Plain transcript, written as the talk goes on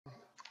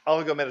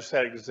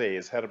Oligometastatic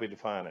disease, how do we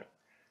define it?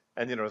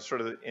 And, it's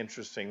sort of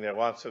interesting. There are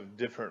lots of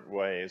different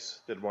ways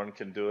that one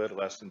can do it,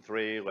 less than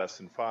 3, less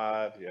than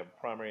 5. You have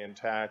primary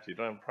intact, you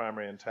don't have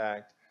primary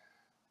intact.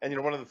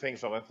 And, one of the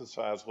things I'll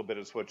emphasize a little bit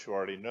is what you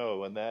already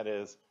know, and that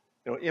is,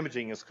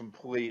 imaging is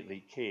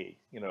completely key.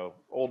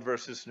 Old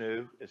versus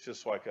new, it's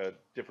just like a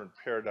different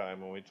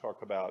paradigm when we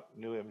talk about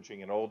new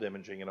imaging and old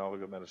imaging in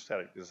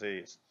oligometastatic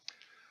disease.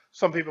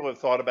 Some people have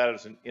thought about it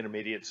as an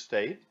intermediate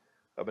state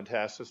of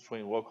metastasis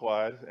between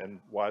localized and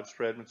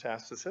widespread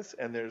metastasis,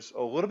 and there's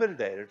a little bit of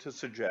data to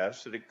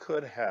suggest that it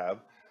could have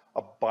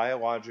a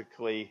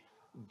biologically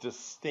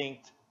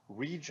distinct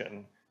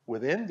region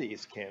within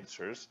these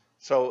cancers.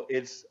 So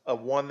it's a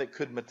one that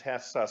could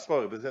metastasize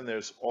slowly, but then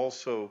there's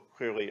also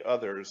clearly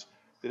others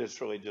that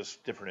it's really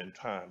just different in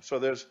time. So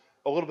there's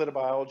a little bit of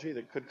biology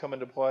that could come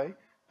into play,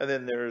 and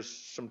then there's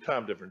some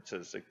time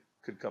differences that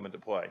could come into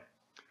play.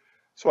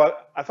 So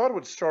I thought I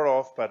would start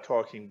off by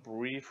talking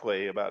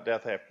briefly about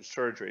death after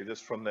surgery. This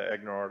is from the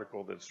Egner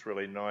article that's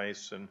really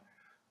nice and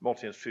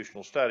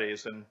multi-institutional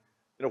studies. And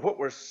what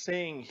we're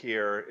seeing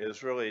here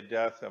is really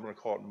death, I'm going to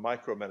call it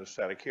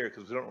micrometastatic here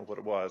because we don't know what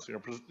it was.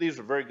 These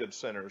are very good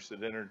centers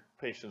that entered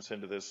patients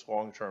into this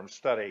long-term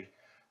study,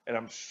 and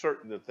I'm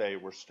certain that they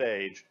were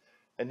staged.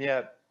 And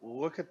yet,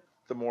 look at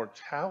the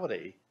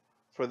mortality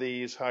for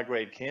these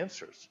high-grade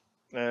cancers.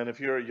 And if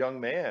you're a young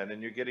man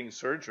and you're getting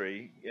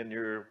surgery and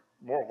you're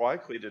more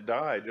likely to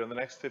die during the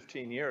next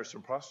 15 years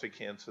from prostate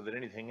cancer than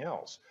anything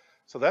else.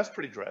 So that's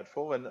pretty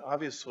dreadful. And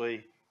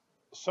obviously,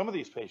 some of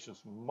these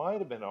patients might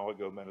have been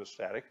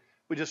oligometastatic.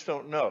 We just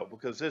don't know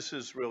because this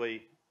is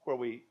really where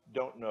we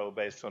don't know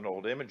based on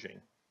old imaging.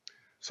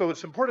 So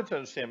it's important to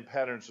understand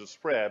patterns of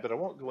spread, but I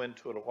won't go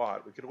into it a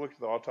lot. We could look at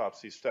the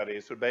autopsy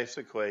studies. So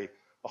basically,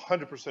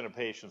 100% of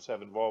patients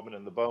have involvement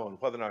in the bone,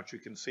 whether or not you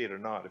can see it or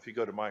not. If you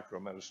go to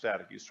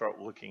micrometastatic, you start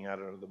looking at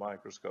it under the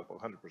microscope,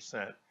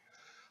 100%.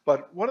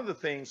 But one of the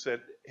things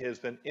that has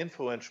been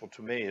influential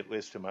to me, at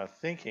least in my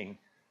thinking,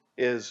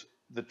 is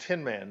the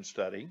Tin Man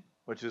study,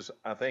 which is,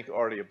 I think,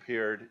 already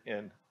appeared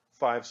in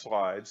 5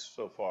 slides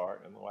so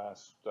far in the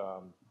last,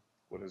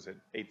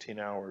 18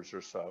 hours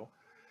or so.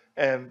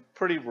 And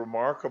pretty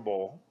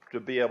remarkable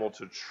to be able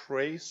to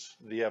trace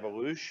the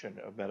evolution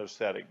of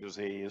metastatic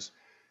disease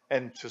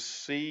and to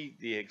see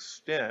the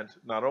extent,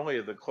 not only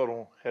of the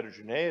clonal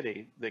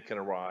heterogeneity that can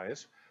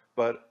arise,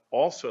 but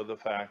also the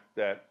fact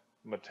that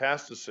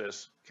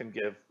metastasis can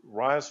give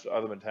rise to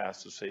other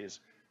metastases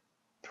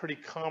pretty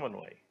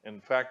commonly.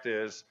 In fact,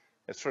 it's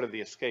sort of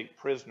the escaped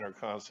prisoner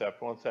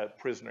concept. Once that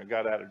prisoner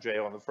got out of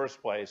jail in the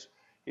first place,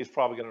 he's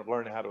probably going to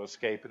learn how to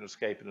escape and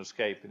escape and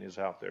escape, and he's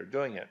out there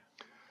doing it.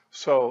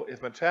 So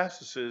if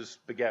metastasis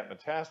begat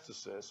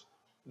metastasis,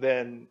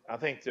 then I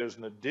think there's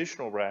an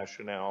additional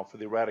rationale for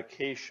the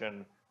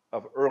eradication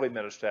of early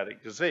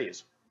metastatic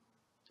disease.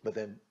 But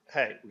then,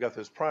 hey, we got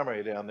this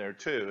primary down there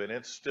too, and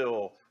it's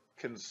still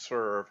can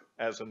serve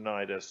as a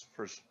nidus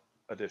for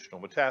additional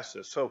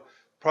metastasis. So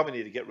probably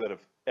need to get rid of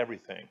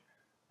everything.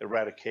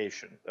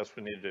 Eradication, that's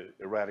what we need to do,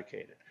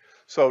 eradicate it.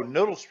 So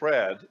nodal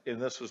spread,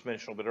 and this was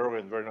mentioned a bit earlier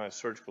in the very nice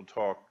surgical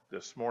talk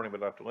this morning by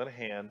Dr.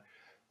 Linehan,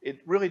 it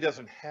really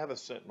doesn't have a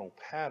sentinel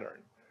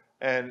pattern.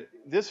 And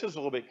this is a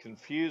little bit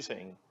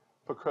confusing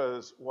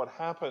because what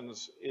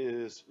happens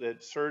is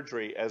that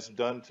surgery as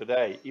done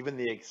today, even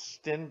the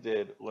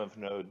extended lymph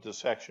node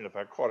dissection, if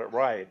I caught it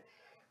right,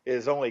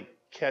 is only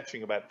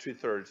catching about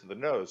 2/3 of the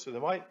node. So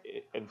there might,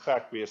 in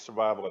fact, be a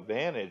survival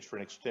advantage for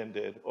an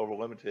extended over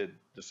limited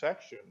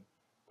dissection.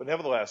 But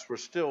nevertheless, we're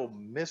still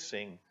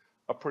missing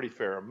a pretty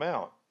fair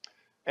amount.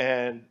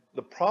 And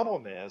the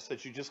problem is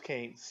that you just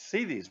can't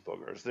see these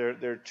boogers.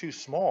 They're too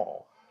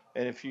small.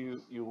 And if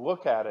you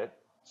look at it,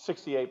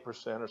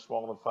 68% are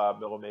smaller than 5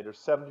 millimeters,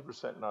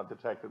 70% not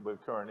detected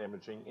with current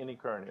imaging, any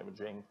current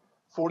imaging,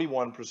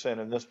 41%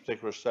 in this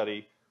particular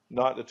study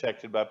not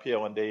detected by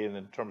PL&D and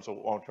in terms of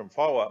long-term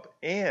follow-up.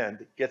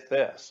 And get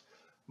this,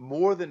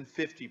 more than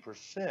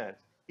 50%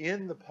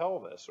 in the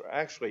pelvis are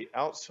actually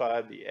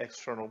outside the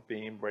external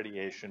beam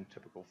radiation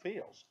typical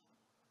fields.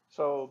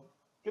 So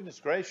goodness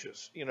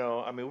gracious,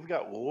 we've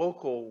got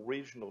local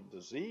regional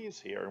disease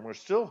here and we're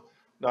still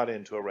not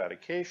into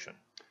eradication.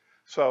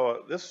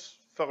 So this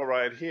fellow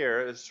right here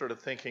is sort of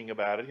thinking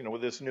about it,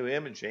 with this new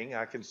imaging,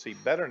 I can see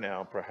better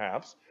now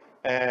perhaps,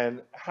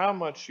 and how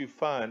much you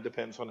find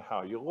depends on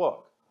how you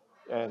look.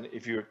 And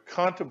if you're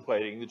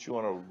contemplating that you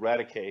want to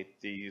eradicate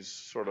these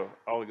sort of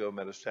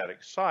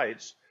oligometastatic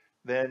sites,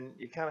 then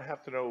you kind of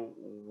have to know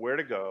where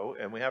to go,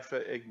 and we have to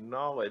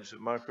acknowledge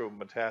that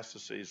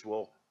micrometastases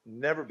will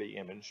never be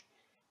imaged.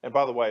 And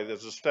by the way,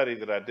 there's a study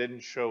that I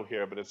didn't show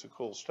here, but it's a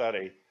cool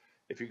study.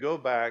 If you go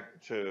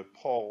back to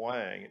Paul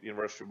Lang at the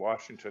University of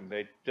Washington,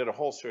 they did a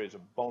whole series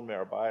of bone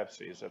marrow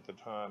biopsies at the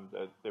time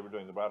that they were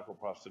doing the radical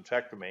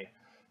prostatectomy,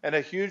 and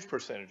a huge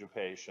percentage of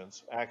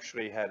patients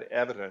actually had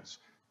evidence,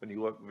 when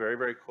you look very,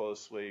 very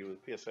closely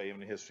with PSA,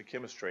 even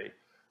histochemistry,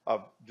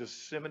 of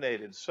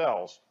disseminated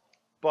cells,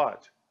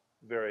 but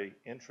very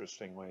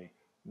interestingly,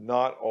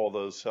 not all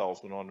those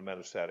cells went on to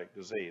metastatic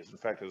disease. In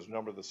fact, there's a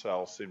number of the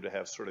cells seem to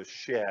have sort of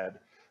shed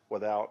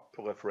without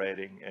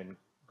proliferating and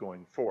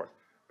going forth.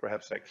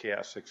 Perhaps that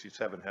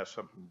Ki-67 has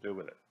something to do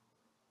with it.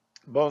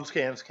 Bone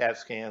scans, CAT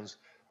scans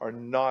are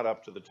not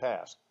up to the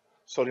task.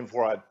 Sodium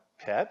fluoride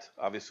PET,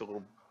 obviously a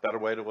little better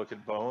way to look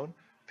at bone.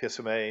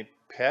 PSMA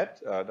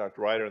PET,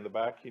 Dr. Ryder in the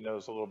back, he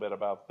knows a little bit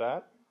about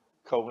that.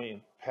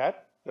 Choline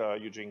PET,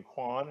 Eugene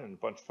Kwan and a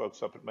bunch of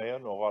folks up at Mayo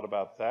know a lot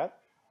about that.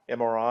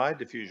 MRI,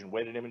 diffusion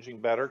weighted imaging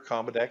better.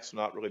 Combidex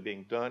not really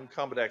being done.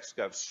 Combidex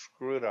got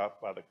screwed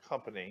up by the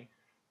company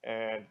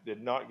and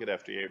did not get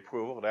FDA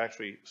approval. It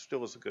actually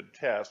still is a good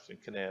test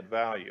and can add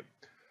value.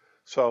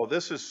 So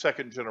this is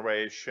second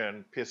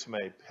generation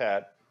PSMA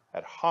PET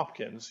at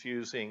Hopkins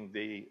using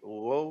the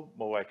low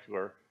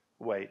molecular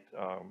weight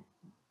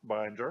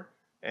binder.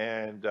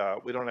 And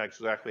we don't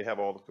exactly have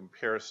all the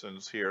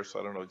comparisons here, so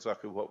I don't know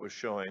exactly what we're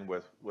showing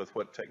with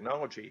what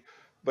technology.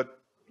 But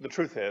the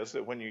truth is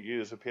that when you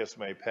use a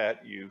PSMA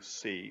PET, you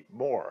see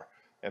more.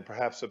 And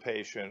perhaps a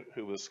patient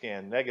who was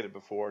scanned negative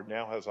before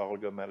now has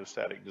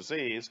oligometastatic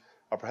disease,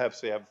 or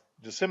perhaps they have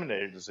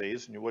disseminated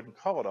disease, and you wouldn't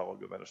call it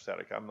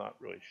oligometastatic. I'm not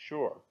really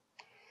sure.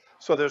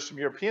 So there's some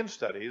European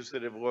studies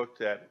that have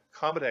looked at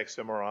Combidex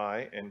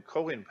MRI and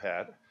choline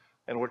PET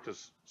and looked at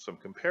some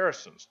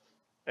comparisons.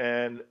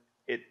 And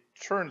it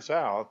turns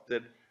out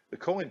that the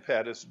choline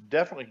PET is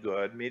definitely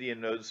good,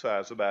 median node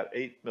size about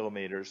 8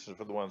 millimeters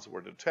for the ones that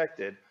were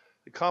detected.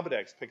 The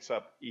Combidex picks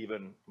up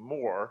even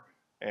more,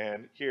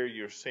 and here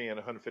you're seeing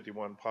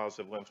 151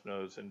 positive lymph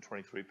nodes in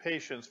 23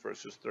 patients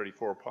versus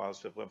 34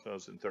 positive lymph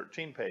nodes in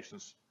 13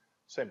 patients,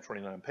 same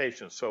 29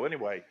 patients. So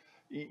anyway,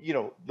 you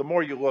know, the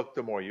more you look,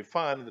 the more you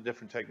find. The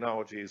different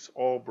technologies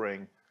all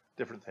bring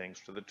different things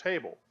to the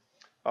table.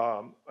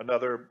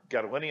 Another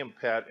gadolinium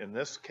PET in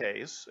this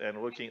case,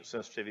 and looking at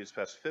sensitivity and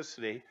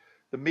specificity,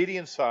 the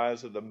median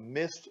size of the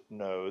missed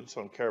nodes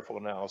on careful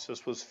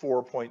analysis was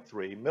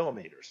 4.3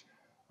 millimeters.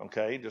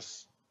 Okay,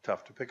 just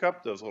tough to pick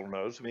up those little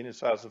nodes. The median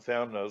size of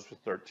found nodes was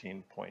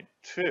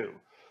 13.2.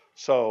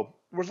 So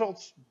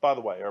results, by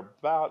the way, are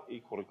about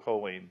equal to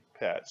choline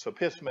PET. So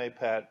PSMA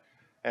PET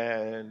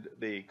and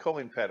the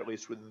choline PET, at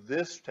least with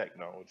this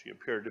technology,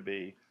 appear to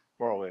be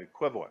morally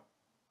equivalent.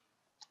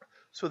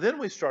 So then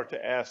we start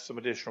to ask some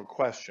additional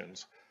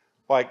questions,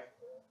 like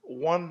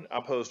one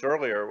I posed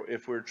earlier: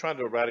 if we're trying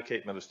to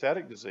eradicate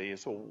metastatic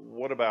disease, well,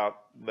 what about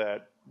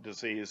that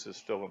disease is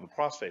still in the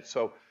prostate?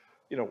 So,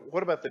 you know,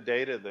 what about the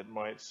data that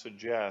might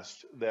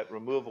suggest that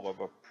removal of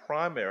a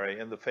primary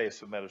in the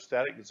face of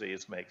metastatic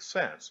disease makes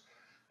sense?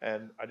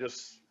 And I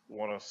just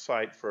want to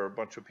cite for a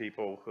bunch of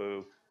people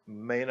who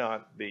may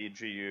not be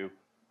GU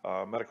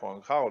medical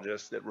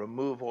oncologists that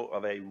removal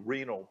of a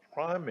renal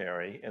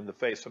primary in the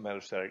face of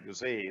metastatic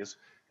disease,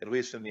 at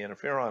least in the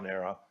interferon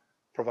era,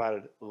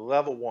 provided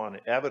level 1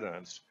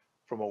 evidence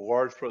from a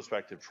large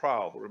prospective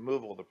trial. The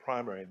removal of the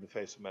primary in the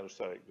face of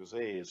metastatic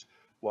disease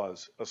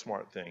was a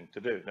smart thing to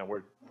do. Now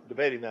we're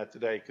debating that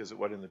today because it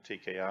wasn't in the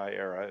TKI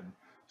era and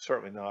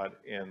certainly not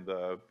in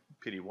the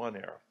PD-1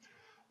 era.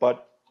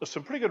 But there's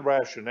some pretty good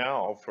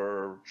rationale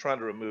for trying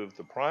to remove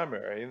the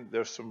primary.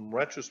 There's some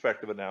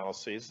retrospective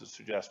analyses that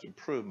suggest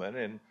improvement,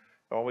 and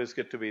always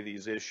get to be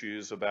these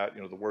issues about,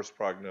 you know, the worst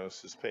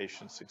prognosis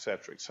patients, et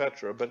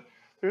cetera, but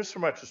there's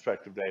some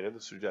retrospective data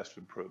that suggests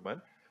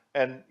improvement.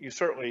 And you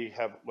certainly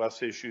have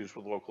less issues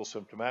with local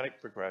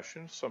symptomatic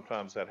progression.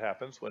 Sometimes that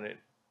happens. When it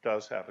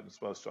does happen,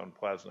 it's most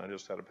unpleasant. I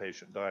just had a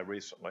patient die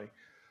recently.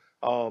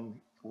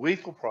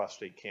 Lethal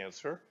prostate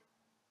cancer,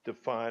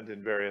 defined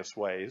in various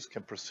ways,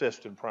 can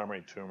persist in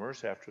primary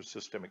tumors after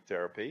systemic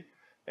therapy.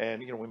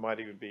 And, you know, we might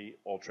even be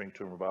altering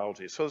tumor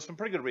biology. So there's some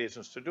pretty good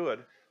reasons to do it,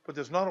 but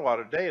there's not a lot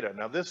of data.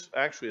 Now, this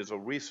actually is a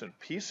recent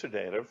piece of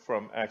data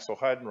from Axel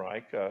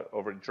Heidenreich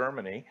over in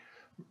Germany.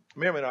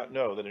 You may or may not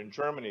know that in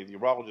Germany, the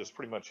urologists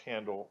pretty much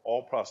handle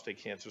all prostate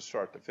cancer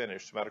start to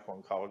finish. The medical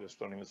oncologists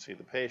don't even see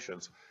the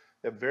patients.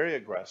 They're very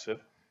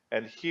aggressive.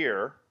 And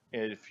here,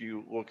 if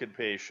you look at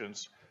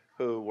patients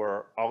who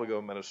were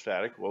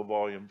oligometastatic, low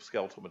volume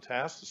skeletal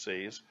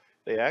metastases,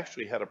 they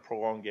actually had a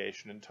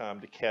prolongation in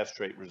time to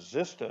castrate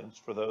resistance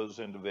for those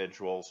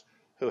individuals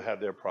who had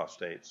their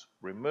prostates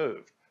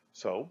removed.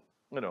 So,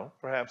 you know,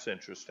 perhaps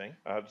interesting.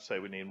 I have to say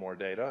we need more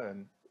data,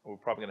 and we're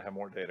probably going to have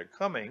more data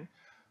coming,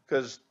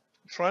 because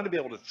trying to be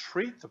able to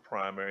treat the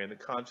primary in the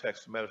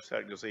context of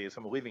metastatic disease,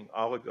 I'm leaving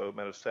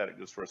oligometastatic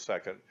just for a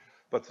second,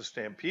 but the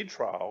STAMPEDE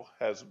trial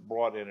has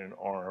brought in an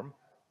arm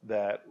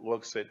that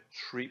looks at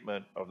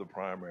treatment of the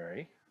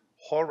primary.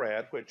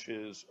 HORAD, which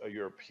is a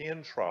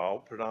European trial,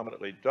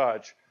 predominantly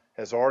Dutch,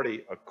 has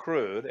already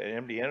accrued,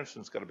 and MD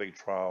Anderson's got a big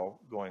trial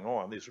going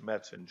on. These are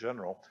Mets in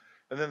general.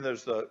 And then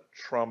there's the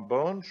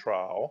trombone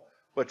trial,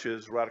 which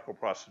is radical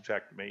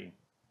prostatectomy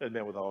in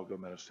men with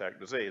oligometastatic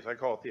disease. I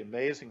call it the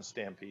amazing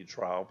STAMPEDE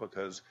trial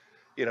because,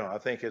 you know, I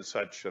think it's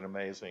such an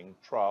amazing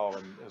trial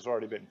and has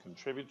already been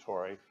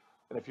contributory.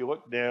 And if you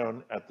look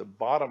down at the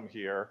bottom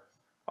here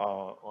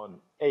on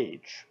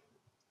H,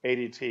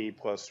 ADT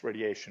plus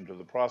radiation to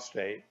the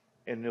prostate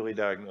in newly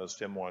diagnosed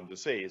M1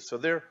 disease. So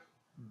they're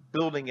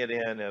building it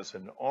in as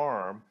an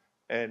arm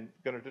and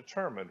going to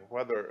determine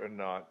whether or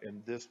not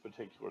in this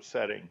particular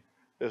setting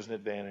there's an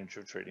advantage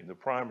of treating the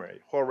primary.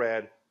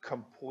 HORAD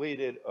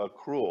completed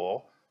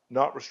accrual,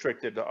 not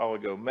restricted to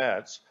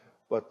oligomets,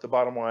 but the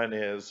bottom line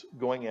is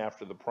going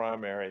after the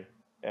primary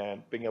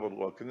and being able to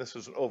look, and this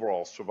is an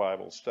overall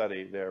survival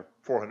study. There are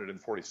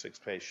 446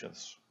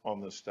 patients on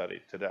this study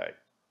today.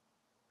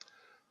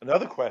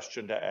 Another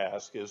question to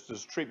ask is,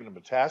 does treatment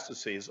of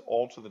metastases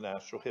alter the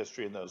natural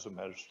history in those of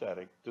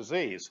metastatic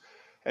disease?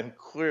 And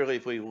clearly,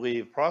 if we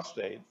leave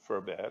prostate for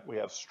a bit, we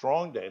have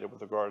strong data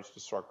with regards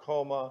to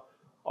sarcoma,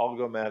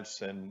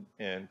 oligomets,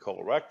 and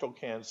colorectal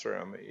cancer.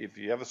 I mean, if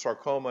you have a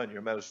sarcoma and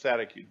you're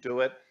metastatic, you do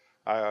it.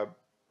 I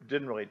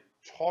didn't really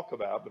talk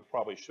about, but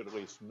probably should at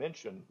least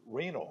mention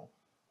renal,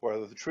 where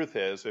the truth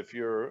is, if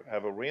you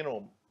have a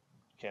renal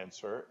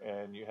cancer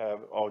and you have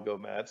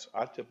oligomets,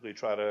 I typically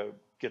try to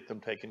get them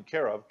taken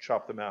care of,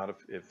 chop them out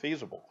if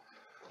feasible.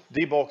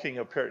 Debulking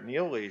of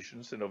peritoneal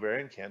lesions in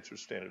ovarian cancer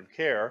is standard of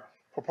care.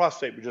 For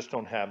prostate, we just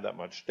don't have that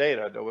much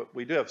data.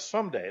 We do have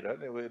some data.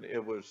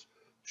 It was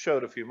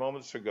showed a few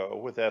moments ago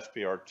with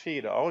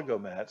SBRT to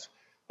oligomets,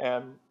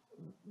 and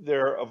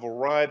there are a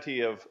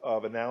variety of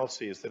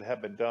analyses that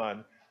have been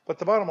done. But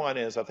the bottom line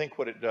is, I think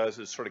what it does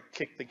is sort of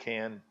kick the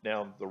can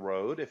down the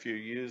road. If you're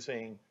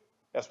using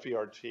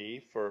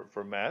SBRT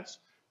for Mets,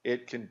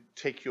 it can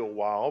take you a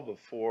while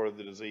before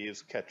the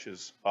disease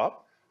catches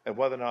up. And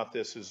whether or not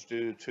this is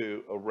due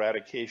to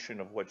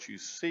eradication of what you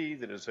see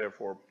that is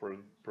therefore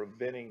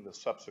preventing the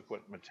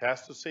subsequent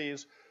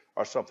metastases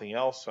or something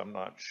else, I'm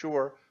not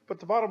sure. But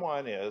the bottom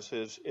line is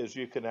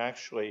you can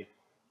actually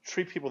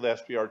treat people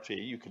with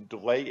SBRT, you can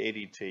delay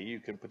ADT, you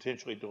can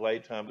potentially delay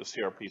time to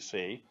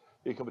CRPC,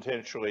 you can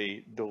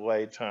potentially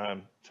delay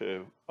time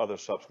to other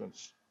subsequent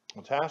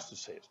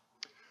metastases.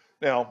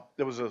 Now,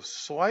 there was a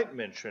slight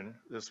mention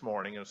this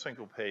morning in a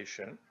single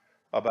patient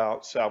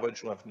about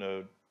salvage lymph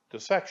node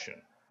dissection.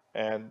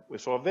 And we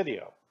saw a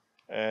video.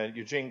 And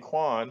Eugene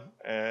Kwan,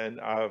 and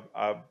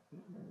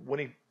when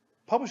he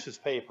published his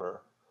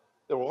paper,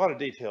 there were a lot of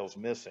details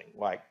missing,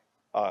 like,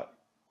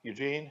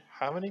 Eugene,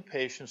 how many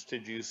patients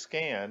did you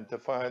scan to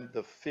find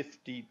the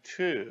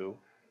 52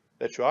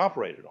 that you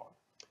operated on?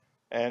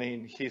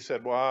 And he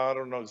said, well, I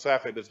don't know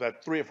exactly, but it's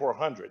about 300 or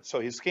 400. So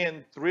he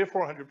scanned 300 or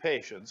 400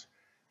 patients.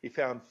 He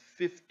found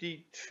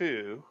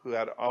 52 who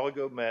had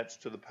oligomets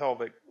to the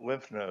pelvic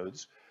lymph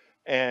nodes,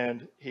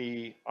 and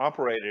he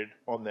operated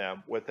on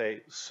them with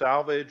a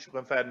salvage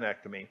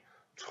lymphadenectomy,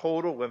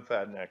 total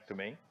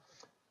lymphadenectomy.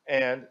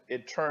 And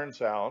it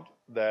turns out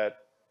that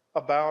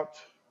about,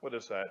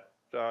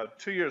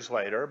 2 years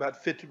later,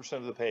 about 50%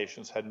 of the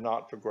patients had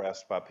not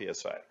progressed by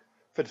PSA.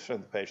 50%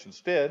 of the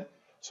patients did.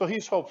 So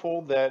he's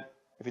hopeful that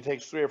if he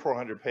takes 300 or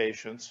 400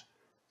 patients,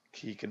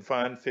 he can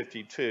find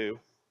 52,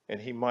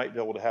 and he might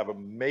be able to have a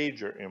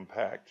major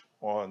impact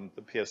on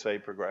the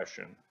PSA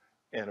progression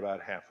in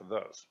about half of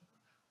those.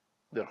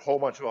 There are a whole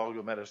bunch of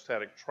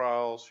oligometastatic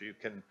trials. You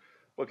can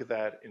look at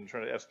that in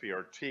terms of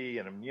SBRT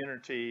and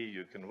immunity.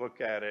 You can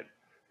look at it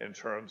in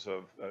terms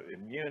of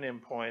immune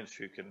endpoints.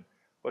 You can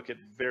look at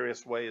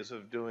various ways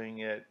of doing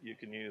it. You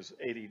can use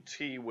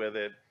ADT with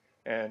it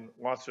and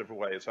lots of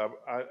different ways.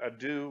 I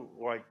do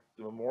like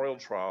the Memorial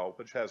trial,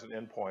 which has an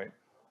endpoint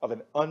of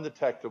an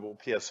undetectable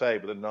PSA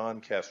with a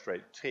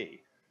non-castrate T.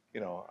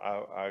 You know,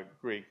 I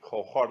agree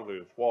wholeheartedly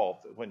with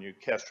Walt that when you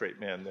castrate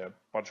men, there are a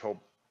bunch of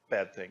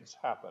bad things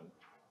happen.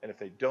 And if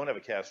they don't have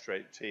a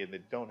castrate T and they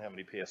don't have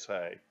any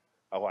PSA,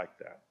 I like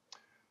that.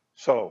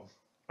 So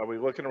are we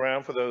looking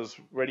around for those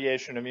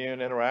radiation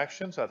immune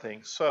interactions? I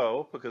think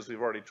so, because we've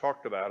already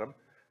talked about them.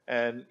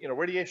 And, you know,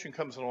 radiation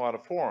comes in a lot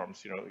of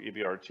forms, you know,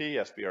 EBRT,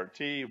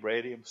 SBRT,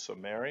 radium,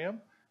 samarium.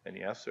 And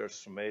yes,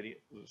 there's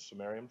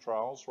samarium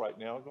trials right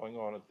now going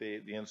on at the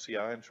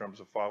NCI in terms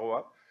of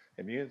follow-up.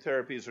 Immune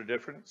therapies are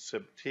different,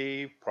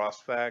 CYP-T,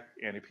 Prosvac,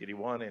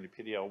 anti-PD-1,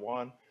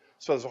 anti-PD-L1.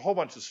 So there's a whole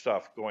bunch of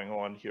stuff going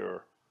on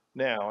here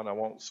now, and I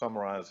won't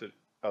summarize it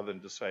other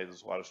than to say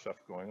there's a lot of stuff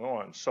going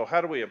on. So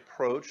how do we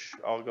approach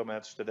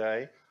oligomets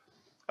today?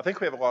 I think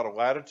we have a lot of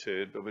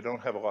latitude, but we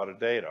don't have a lot of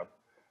data.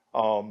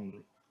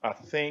 I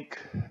think,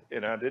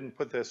 and I didn't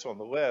put this on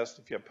the list,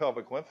 if you have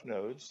pelvic lymph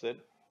nodes, that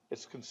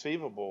it's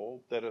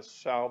conceivable that a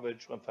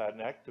salvage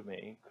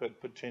lymphadenectomy could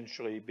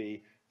potentially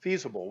be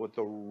feasible with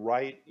the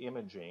right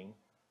imaging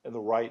and the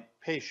right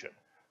patient.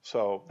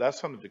 So that's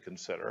something to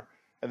consider.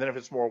 And then if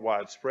it's more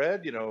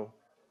widespread, you know,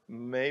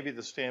 maybe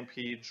the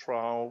Stampede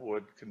trial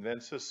would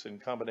convince us in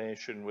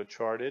combination with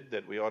Charted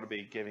that we ought to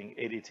be giving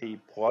ADT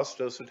plus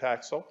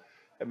docetaxel.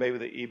 And maybe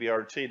the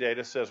EBRT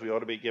data says we ought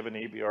to be giving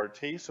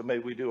EBRT, so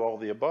maybe we do all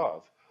the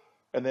above.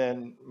 And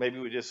then maybe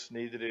we just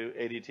need to do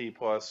ADT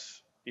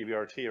plus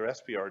EBRT or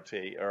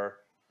SBRT, or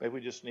maybe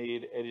we just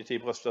need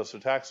ADT plus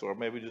docetaxel, or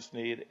maybe we just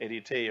need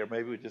ADT, or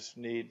maybe we just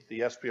need the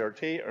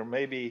SBRT, or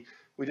maybe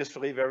we just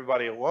leave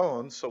everybody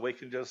alone so we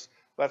can just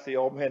let the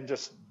old men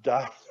just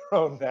die of their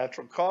own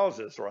natural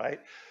causes, right?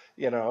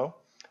 You know?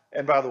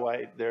 And by the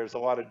way, there's a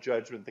lot of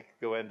judgment that could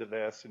go into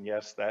this. And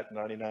yes, that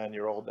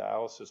 99-year-old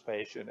dialysis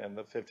patient and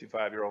the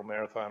 55-year-old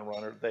marathon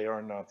runner, they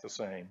are not the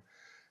same.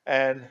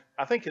 And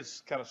I think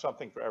it's kind of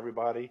something for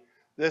everybody.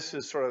 This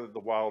is sort of the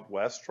Wild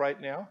West right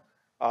now.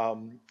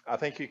 I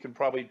think you can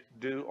probably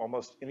do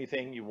almost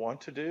anything you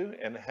want to do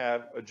and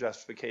have a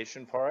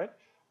justification for it,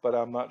 but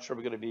I'm not sure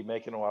we're going to be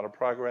making a lot of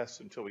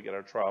progress until we get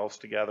our trials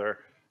together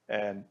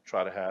and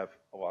try to have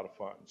a lot of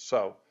fun.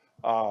 So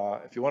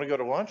if you want to go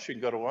to lunch, you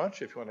can go to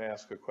lunch. If you want to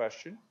ask a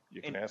question,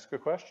 you can ask a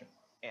question.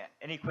 Yeah,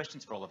 any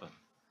questions for Oliver?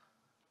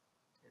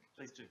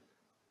 Please do.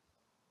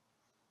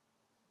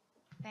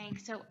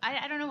 Thanks. So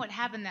I don't know what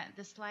happened, that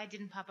the slide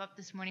didn't pop up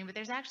this morning, but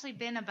there's actually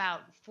been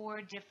about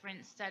 4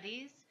 different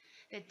studies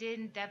that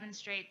didn't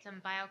demonstrate some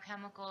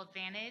biochemical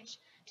advantage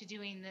to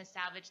doing the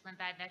salvage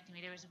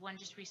lymphadenectomy. There was one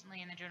just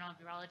recently in the Journal of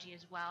Urology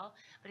as well.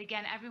 But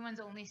again, everyone's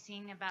only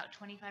seeing about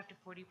 25 to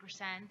 40%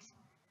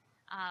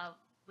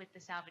 with the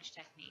salvage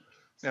technique.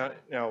 So,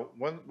 Now,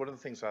 one of the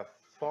things I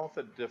thought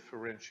that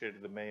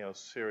differentiated the Mayo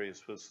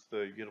series was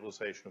the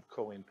utilization of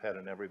choline PET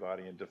in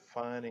everybody and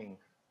defining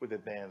with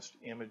advanced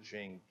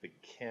imaging the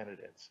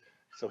candidates.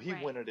 So he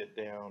Right. wintered it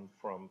down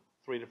from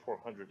 300 to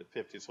 400 to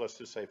 50. So let's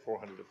just say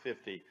 400 to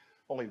 50.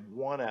 Only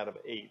 1 out of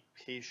 8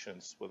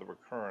 patients with a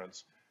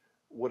recurrence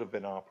would have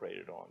been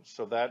operated on.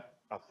 So that,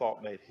 I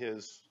thought, made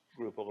his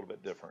group a little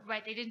bit different.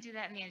 right, they didn't do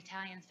that in the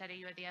Italian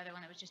study or the other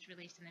one that was just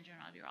released in the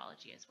Journal of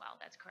Urology as well.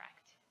 That's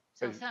correct.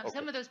 So Okay.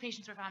 some of those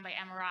patients were found by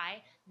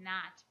MRI,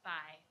 not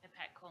by the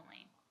PET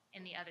choline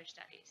in the other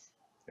studies.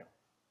 Yeah.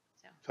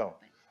 So So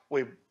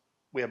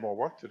we have more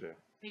work to do.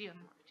 we do have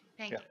more to do.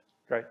 Thank Yeah. you.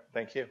 Great,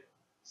 thank you.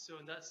 So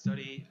in that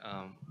study,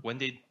 when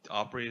they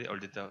operated or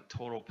did the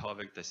total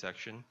pelvic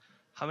dissection,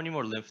 how many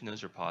more lymph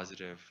nodes were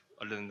positive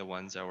other than the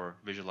ones that were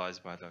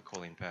visualized by the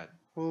choline PET?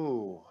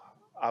 Ooh,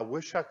 I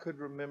wish I could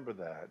remember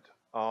that.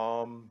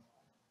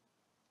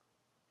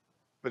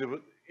 But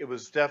it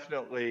was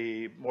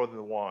definitely more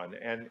than 1.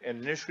 And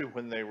initially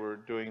when they were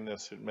doing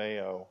this at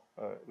Mayo,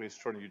 at least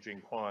according to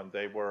Eugene Kwan,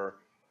 they were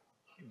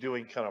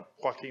doing kind of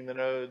plucking the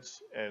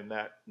nodes, and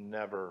that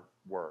never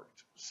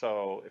worked.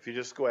 So if you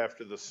just go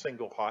after the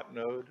single hot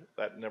node,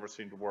 that never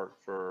seemed to work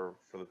for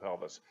the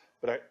pelvis.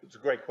 But it's a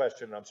great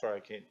question. I'm sorry I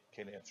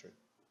can't answer it.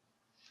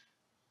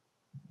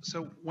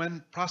 So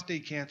when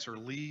prostate cancer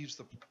leaves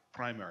the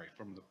primary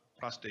from the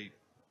prostate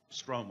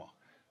stroma,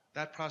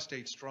 that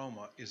prostate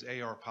stroma is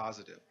AR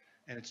positive,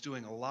 and it's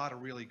doing a lot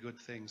of really good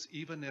things,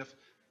 even if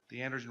the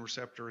androgen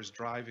receptor is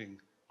driving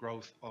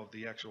growth of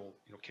the actual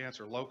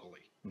cancer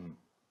locally. Mm.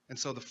 And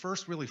so the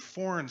first really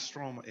foreign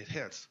stroma it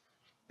hits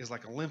is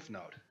like a lymph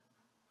node.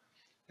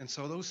 And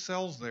so those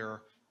cells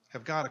there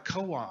have got to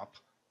co-op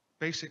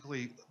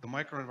basically the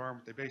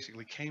microenvironment they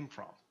basically came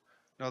from.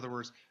 In other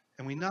words,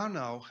 and we now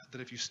know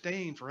that if you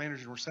stain for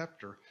androgen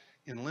receptor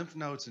in lymph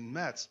nodes and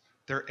Mets,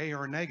 they're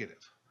AR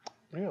negative.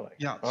 Really?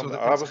 Yeah. So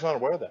I was not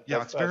aware of that. Yeah,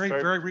 That's it's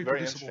very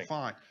reproducible interesting.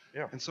 find.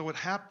 Yeah. And so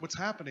what's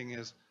happening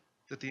is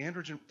that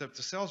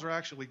the cells are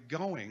actually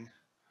going,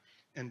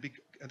 and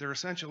they're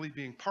essentially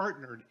being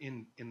partnered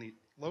in the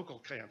local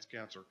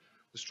cancer.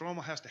 The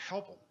stroma has to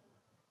help them.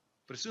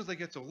 But as soon as they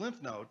get to a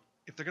lymph node,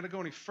 if they're going to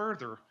go any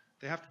further,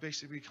 they have to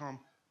basically become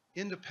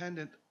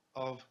independent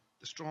of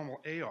the stromal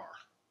AR.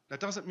 That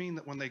doesn't mean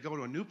that when they go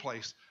to a new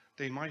place,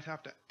 they might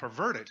have to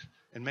pervert it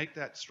and make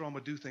that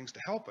stroma do things to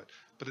help it.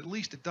 But at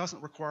least it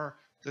doesn't require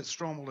that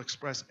stroma will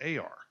express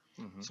AR.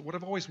 Mm-hmm. So what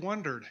I've always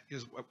wondered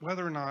is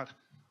whether or not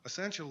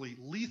essentially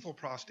lethal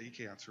prostate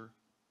cancer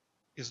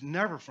is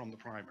never from the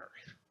primary.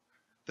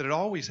 That it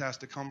always has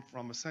to come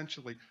from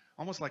essentially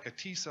almost like a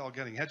T cell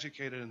getting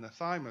educated in the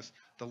thymus,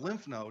 the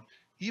lymph node,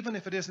 even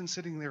if it isn't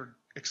sitting there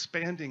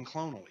expanding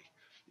clonally.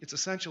 It's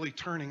essentially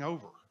turning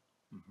over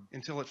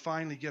until it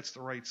finally gets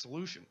the right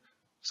solution.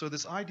 So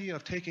this idea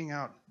of taking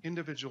out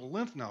individual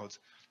lymph nodes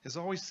has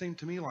always seemed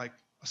to me like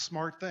a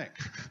smart thing.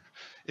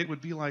 It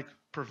would be like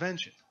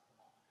prevention.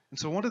 And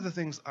so one of the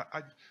things,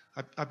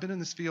 I've been in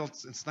this field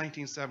since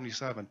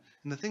 1977,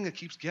 and the thing that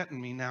keeps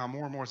getting me now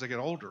more and more as I get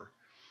older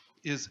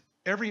is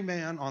every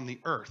man on the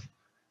earth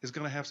is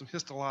going to have some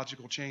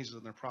histological changes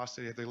in their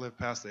prostate if they live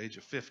past the age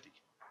of 50.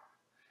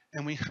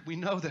 And we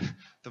know that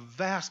the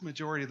vast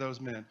majority of those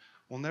men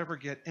will never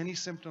get any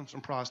symptoms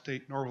from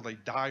prostate, nor will they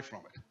die from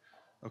it,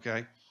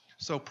 okay?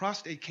 So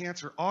prostate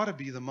cancer ought to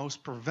be the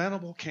most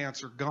preventable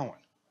cancer going.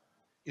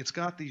 It's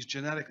got these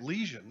genetic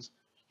lesions,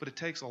 but it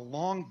takes a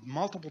long,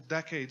 multiple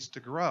decades to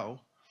grow.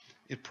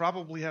 It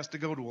probably has to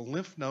go to a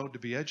lymph node to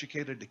be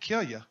educated to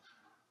kill you.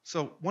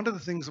 So one of the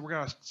things that we're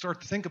going to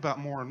start to think about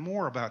more and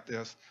more about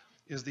this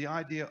is the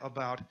idea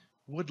about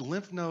would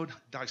lymph node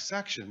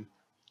dissection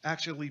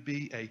actually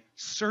be a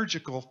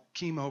surgical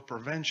chemo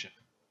prevention?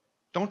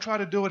 Don't try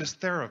to do it as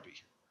therapy.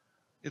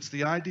 It's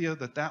the idea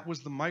that that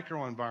was the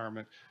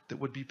microenvironment that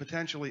would be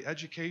potentially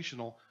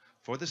educational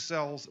for the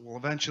cells that will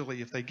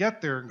eventually, if they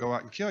get there, go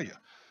out and kill you.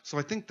 So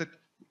I think that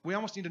we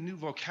almost need a new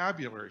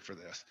vocabulary for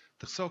this.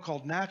 The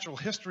so-called natural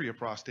history of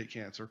prostate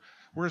cancer,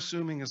 we're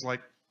assuming is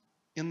like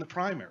in the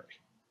primary.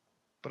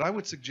 But I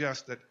would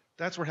suggest that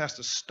that's where it has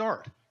to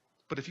start.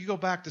 But if you go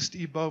back to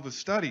Steve Bova's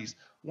studies,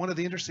 one of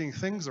the interesting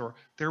things are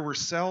there were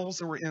cells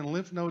that were in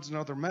lymph nodes and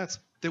other Mets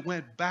that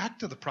went back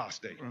to the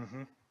prostate.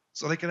 Mm-hmm.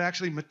 So they could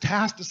actually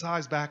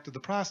metastasize back to the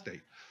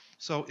prostate.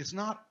 So it's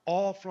not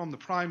all from the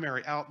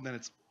primary out and then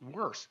it's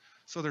worse.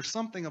 So there's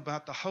something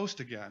about the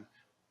host again,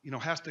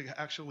 has to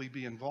actually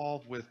be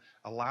involved with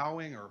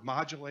allowing or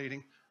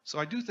modulating. So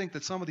I do think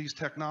that some of these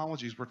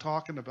technologies we're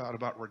talking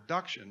about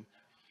reduction,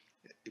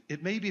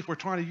 it may be if we're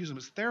trying to use them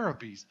as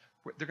therapies,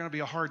 they're going to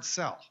be a hard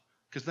sell,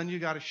 because then you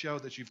got to show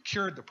that you've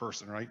cured the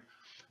person, right?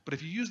 But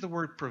if you use the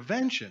word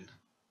prevention,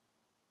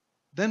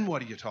 then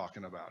what are you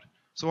talking about?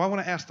 So I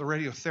want to ask the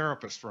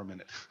radiotherapist for a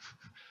minute,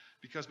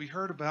 because we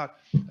heard about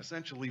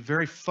essentially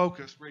very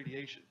focused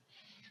radiation.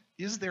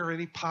 Is there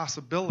any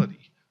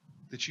possibility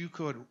that you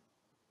could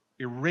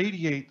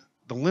irradiate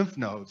the lymph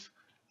nodes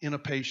in a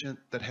patient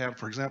that had,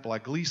 for example,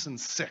 like Gleason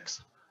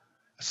 6,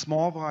 a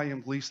small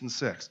volume Gleason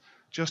 6,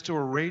 just to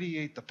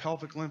irradiate the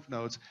pelvic lymph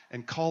nodes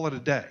and call it a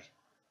day?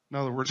 In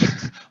other words,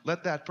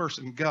 let that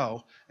person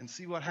go and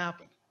see what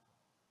happened.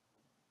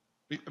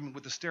 I mean,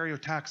 with the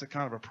stereotaxic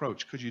kind of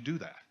approach, could you do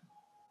that?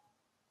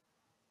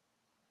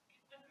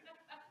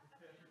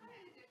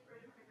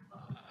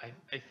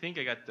 I think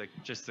I got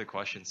just the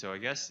question. So I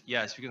guess,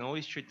 yes, we can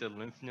always treat the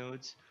lymph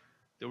nodes.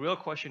 The real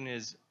question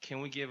is,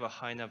 can we give a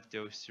high enough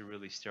dose to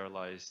really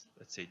sterilize,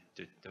 let's say,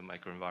 the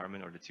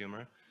microenvironment or the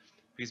tumor?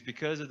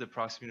 Because of the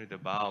proximity of the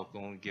bowel, we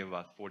only give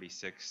about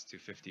 46 to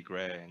 50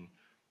 gray, and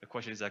the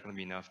question is that going to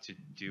be enough to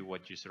do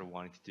what you sort of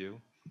wanted to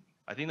do?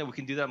 I think that we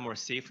can do that more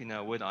safely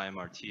now with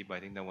IMRT, but I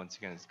think that once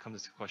again, it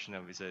comes to the question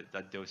of, is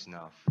that dose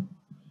enough?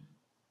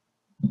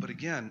 But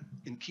again,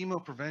 in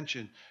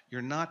chemoprevention,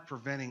 you're not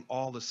preventing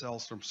all the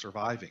cells from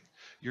surviving.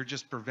 You're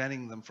just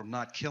preventing them from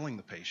not killing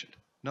the patient.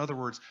 In other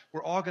words,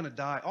 we're all going to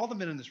die. All the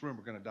men in this room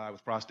are going to die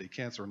with prostate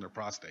cancer in their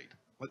prostate.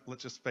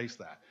 Let's just face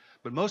that.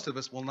 But most of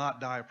us will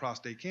not die of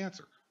prostate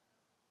cancer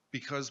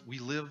because we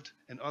lived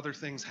and other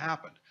things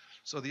happened.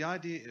 So the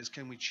idea is,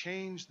 can we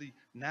change the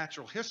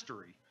natural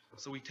history?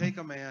 So we take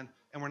a man,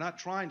 and we're not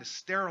trying to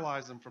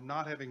sterilize them from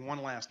not having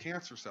one last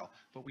cancer cell,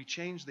 but we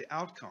change the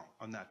outcome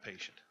on that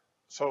patient.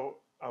 So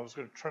I was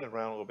going to turn it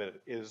around a little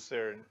bit. Is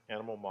there an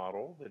animal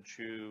model that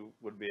you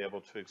would be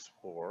able to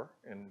explore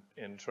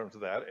in terms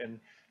of that? And,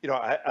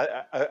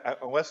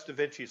 unless Da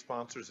Vinci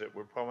sponsors it,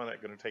 we're probably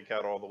not going to take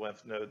out all the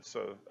lymph nodes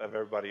of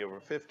everybody over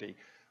 50.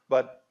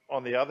 But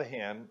on the other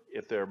hand,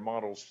 if there are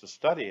models to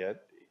study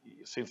it,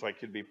 it seems like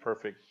it'd be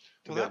perfect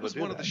to be able to do that. Well, that was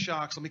one of the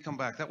shocks. Let me come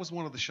back. That was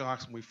one of the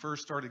shocks when we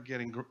first started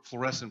getting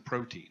fluorescent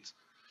proteins.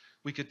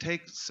 We could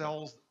take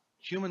cells,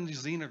 human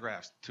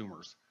xenograft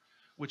tumors,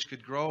 which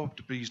could grow up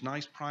to be these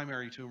nice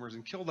primary tumors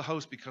and kill the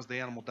host because the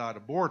animal died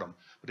of boredom,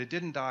 but it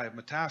didn't die of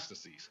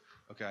metastases,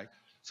 okay?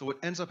 So what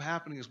ends up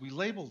happening is we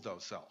labeled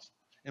those cells.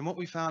 And what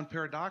we found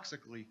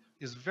paradoxically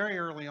is very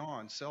early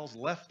on, cells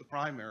left the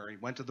primary,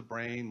 went to the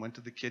brain, went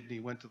to the kidney,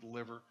 went to the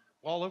liver,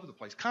 all over the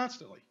place,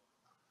 constantly.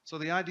 So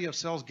the idea of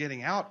cells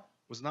getting out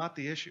was not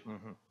the issue.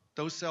 Mm-hmm.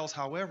 Those cells,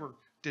 however,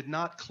 did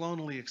not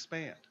clonally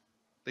expand.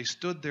 They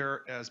stood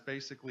there as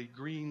basically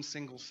green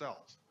single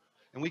cells.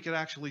 And we could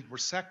actually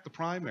resect the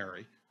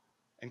primary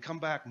and come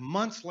back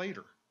months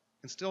later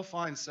and still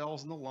find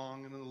cells in the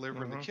lung and in the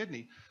liver and the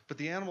kidney, but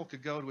the animal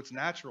could go to its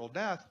natural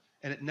death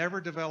and it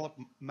never developed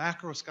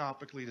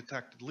macroscopically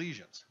detected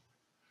lesions.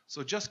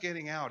 So just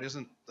getting out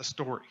isn't the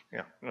story.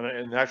 Yeah,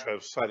 and actually I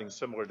was citing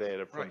similar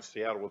data from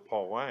Seattle with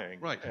Paul Wang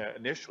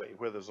initially,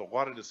 where there's a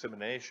lot of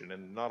dissemination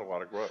and not a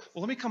lot of growth.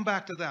 Well, let me come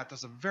back to that.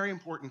 That's a very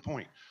important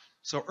point.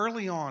 So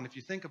early on, if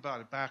you think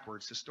about it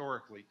backwards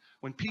historically,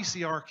 when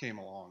PCR came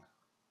along,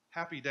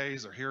 happy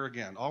days are here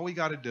again. All we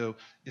got to do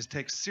is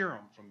take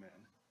serum from men,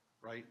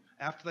 right,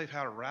 after they've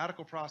had a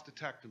radical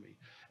prostatectomy,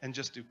 and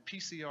just do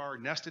PCR,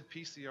 nested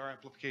PCR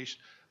amplification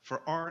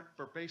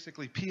for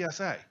basically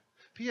PSA.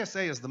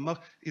 PSA is the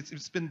most,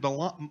 it's been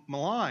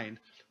maligned,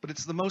 but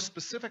it's the most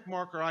specific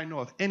marker I know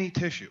of any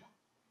tissue.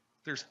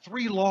 There's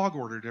 3 log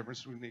order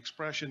difference between the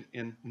expression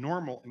in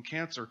normal and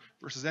cancer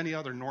versus any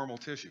other normal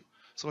tissue.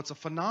 So it's a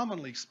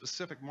phenomenally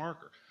specific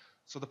marker.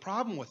 So the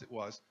problem with it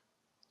was,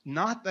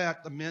 not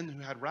that the men who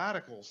had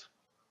radicals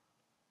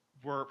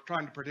were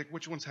trying to predict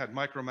which ones had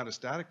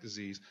micrometastatic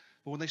disease,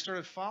 but when they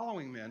started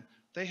following men,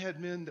 they had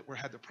men that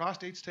had their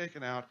prostates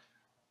taken out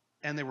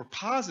and they were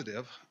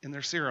positive in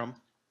their serum,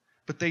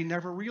 but they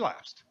never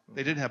relapsed.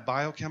 They didn't have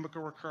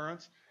biochemical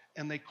recurrence,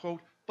 and they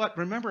quote, but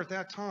remember at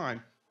that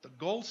time, the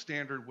gold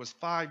standard was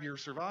 5-year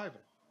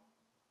survival.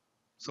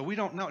 So we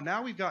don't know.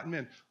 Now we've got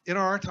men, in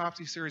our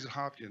autopsy series at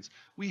Hopkins,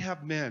 we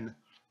have men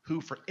who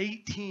for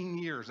 18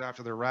 years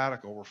after their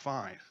radical were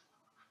fine.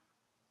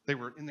 They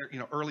were in their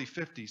early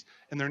 50s,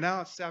 and they're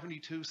now at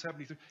 72,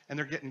 73, and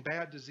they're getting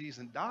bad disease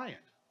and dying.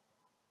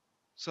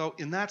 So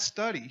in that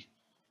study,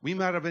 we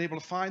might have been able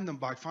to find them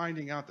by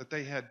finding out that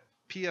they had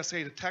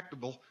PSA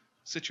detectable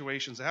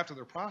situations after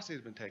their prostate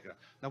had been taken out.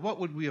 Now,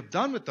 what would we have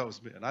done with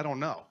those men? I don't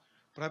know.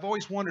 But I've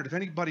always wondered if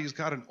anybody's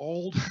got an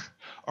old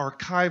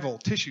archival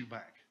tissue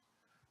bank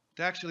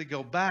to actually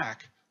go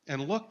back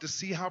and look to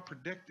see how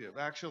predictive,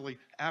 actually,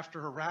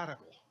 after a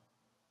radical,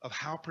 of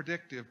how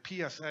predictive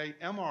PSA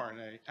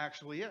mRNA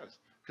actually is.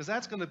 Because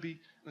that's going to be,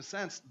 in a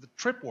sense, the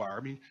tripwire.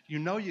 I mean,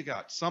 you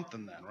got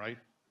something then, right?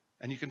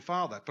 And you can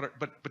follow that.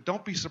 But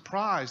don't be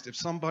surprised if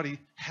somebody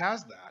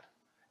has that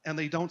and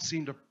they don't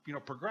seem to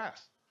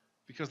progress.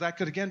 because that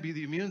could again be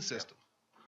the immune system.